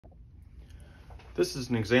This is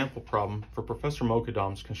an example problem for Professor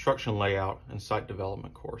Mokadam's Construction Layout and Site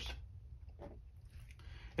Development course.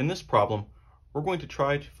 In this problem, we're going to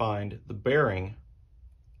try to find the bearing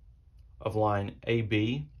of line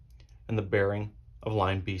AB and the bearing of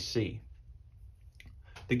line BC.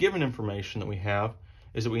 The given information that we have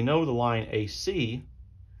is that we know the line AC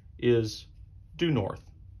is due north.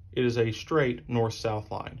 It is a straight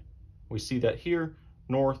north-south line. We see that here,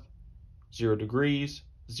 north, 0 degrees,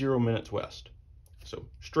 0 minutes west. So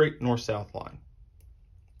straight north-south line.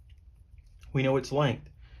 We know its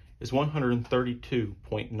length is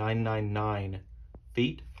 132.999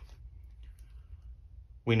 feet.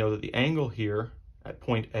 We know that the angle here at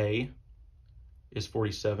point A is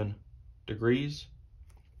 47 degrees.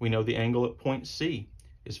 We know the angle at point C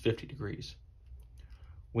is 50 degrees.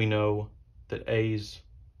 We know that A's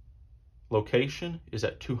location is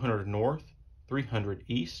at 200 north, 300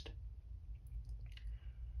 east.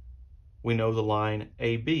 We know the line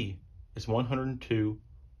AB is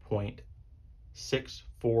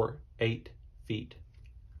 102.648 feet.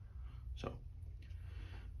 So,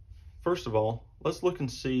 first of all, let's look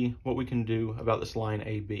and see what we can do about this line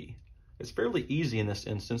AB. It's fairly easy in this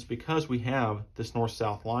instance because we have this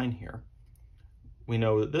north-south line here. We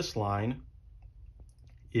know that this line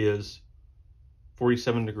is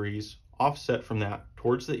 47 degrees offset from that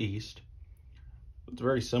towards the east. It's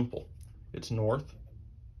very simple. It's north,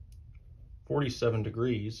 47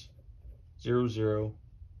 degrees, 00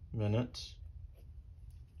 minutes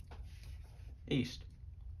east.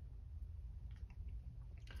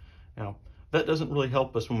 Now, that doesn't really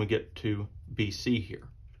help us when we get to BC here.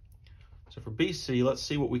 So for BC, let's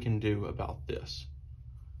see what we can do about this.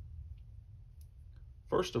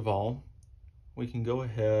 First of all, we can go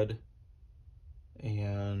ahead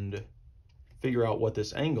and figure out what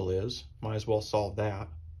this angle is. Might as well solve that.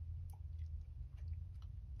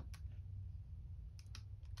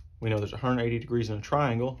 We know there's 180 degrees in a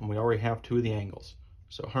triangle, and we already have two of the angles.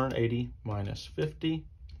 So 180 minus 50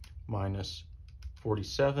 minus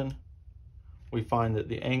 47. We find that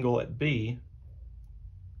the angle at B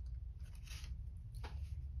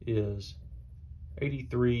is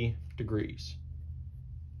 83 degrees.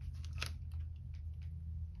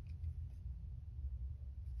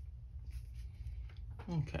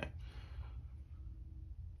 Okay.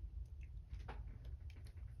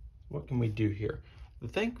 What can we do here? The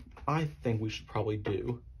thing I think we should probably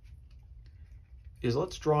do is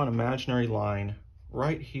let's draw an imaginary line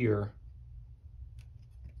right here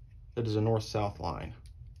that is a north-south line.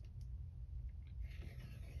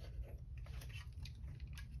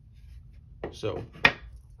 So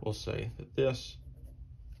we'll say that this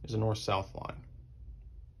is a north-south line.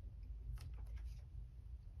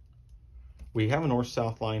 We have a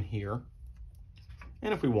north-south line here,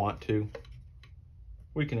 and if we want to,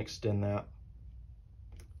 we can extend that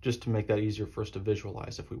just to make that easier for us to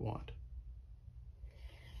visualize if we want.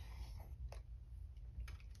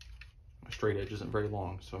 My straight edge isn't very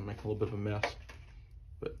long, so I'm making a little bit of a mess,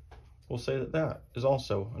 but we'll say that that is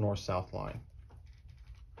also a north-south line.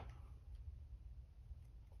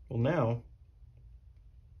 Well, now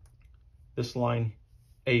this line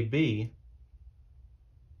AB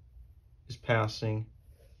is passing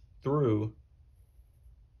through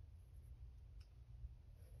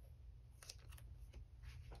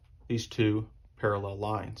these two parallel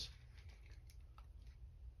lines.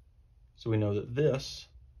 So we know that this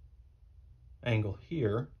angle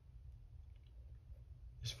here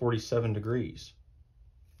is 47 degrees.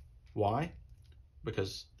 Why?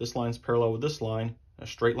 Because this line's parallel with this line, a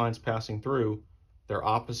straight line's passing through, they're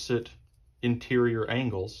opposite interior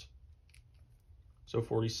angles. So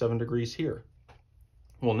 47 degrees here.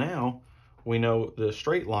 Well, now we know the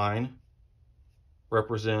straight line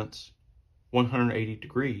represents 180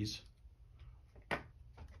 degrees.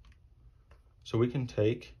 So we can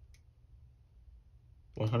take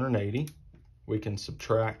 180, we can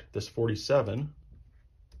subtract this 47,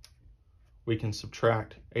 we can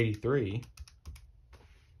subtract 83,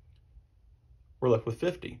 we're left with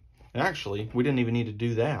 50. And actually, we didn't even need to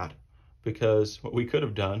do that, because what we could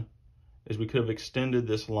have done is we could have extended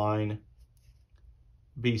this line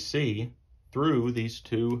BC through these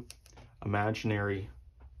two imaginary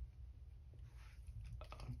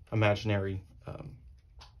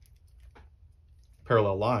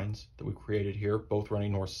parallel lines that we created here, both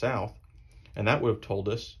running north-south, and that would have told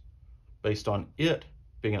us, based on it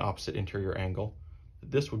being an opposite interior angle,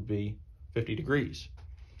 that this would be 50 degrees.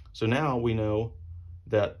 So now we know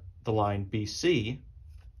that the line BC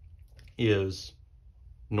is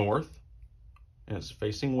north, and it's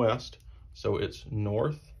facing west, so it's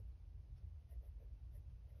north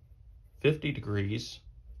 50 degrees,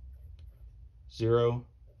 0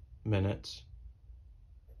 minutes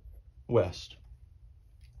west.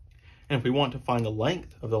 And if we want to find the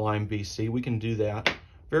length of the line BC, we can do that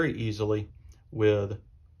very easily with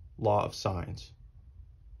law of sines.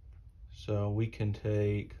 So we can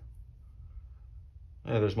take,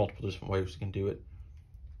 there's multiple different ways we can do it.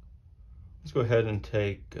 Let's go ahead and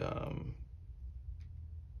take, let's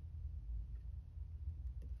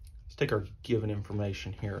take our given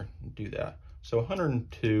information here and do that. So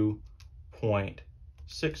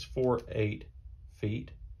 102.648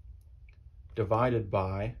 feet divided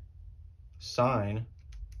by sine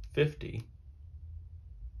 50,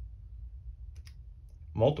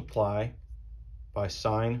 multiply by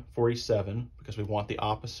sine 47, because we want the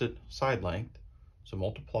opposite side length. So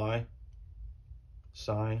multiply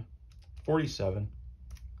sine 47,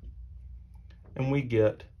 and we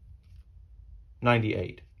get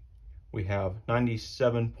 98. We have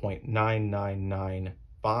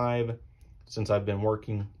 97.9995. Since I've been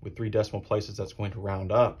working with 3 decimal places, that's going to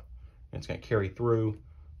round up, and it's going to carry through.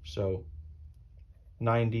 So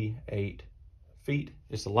 98 feet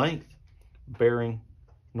is the length, bearing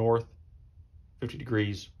north 50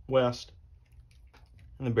 degrees west,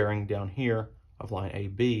 and the bearing down here of line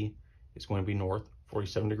AB is going to be north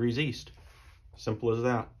 47 degrees east. Simple as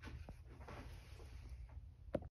that.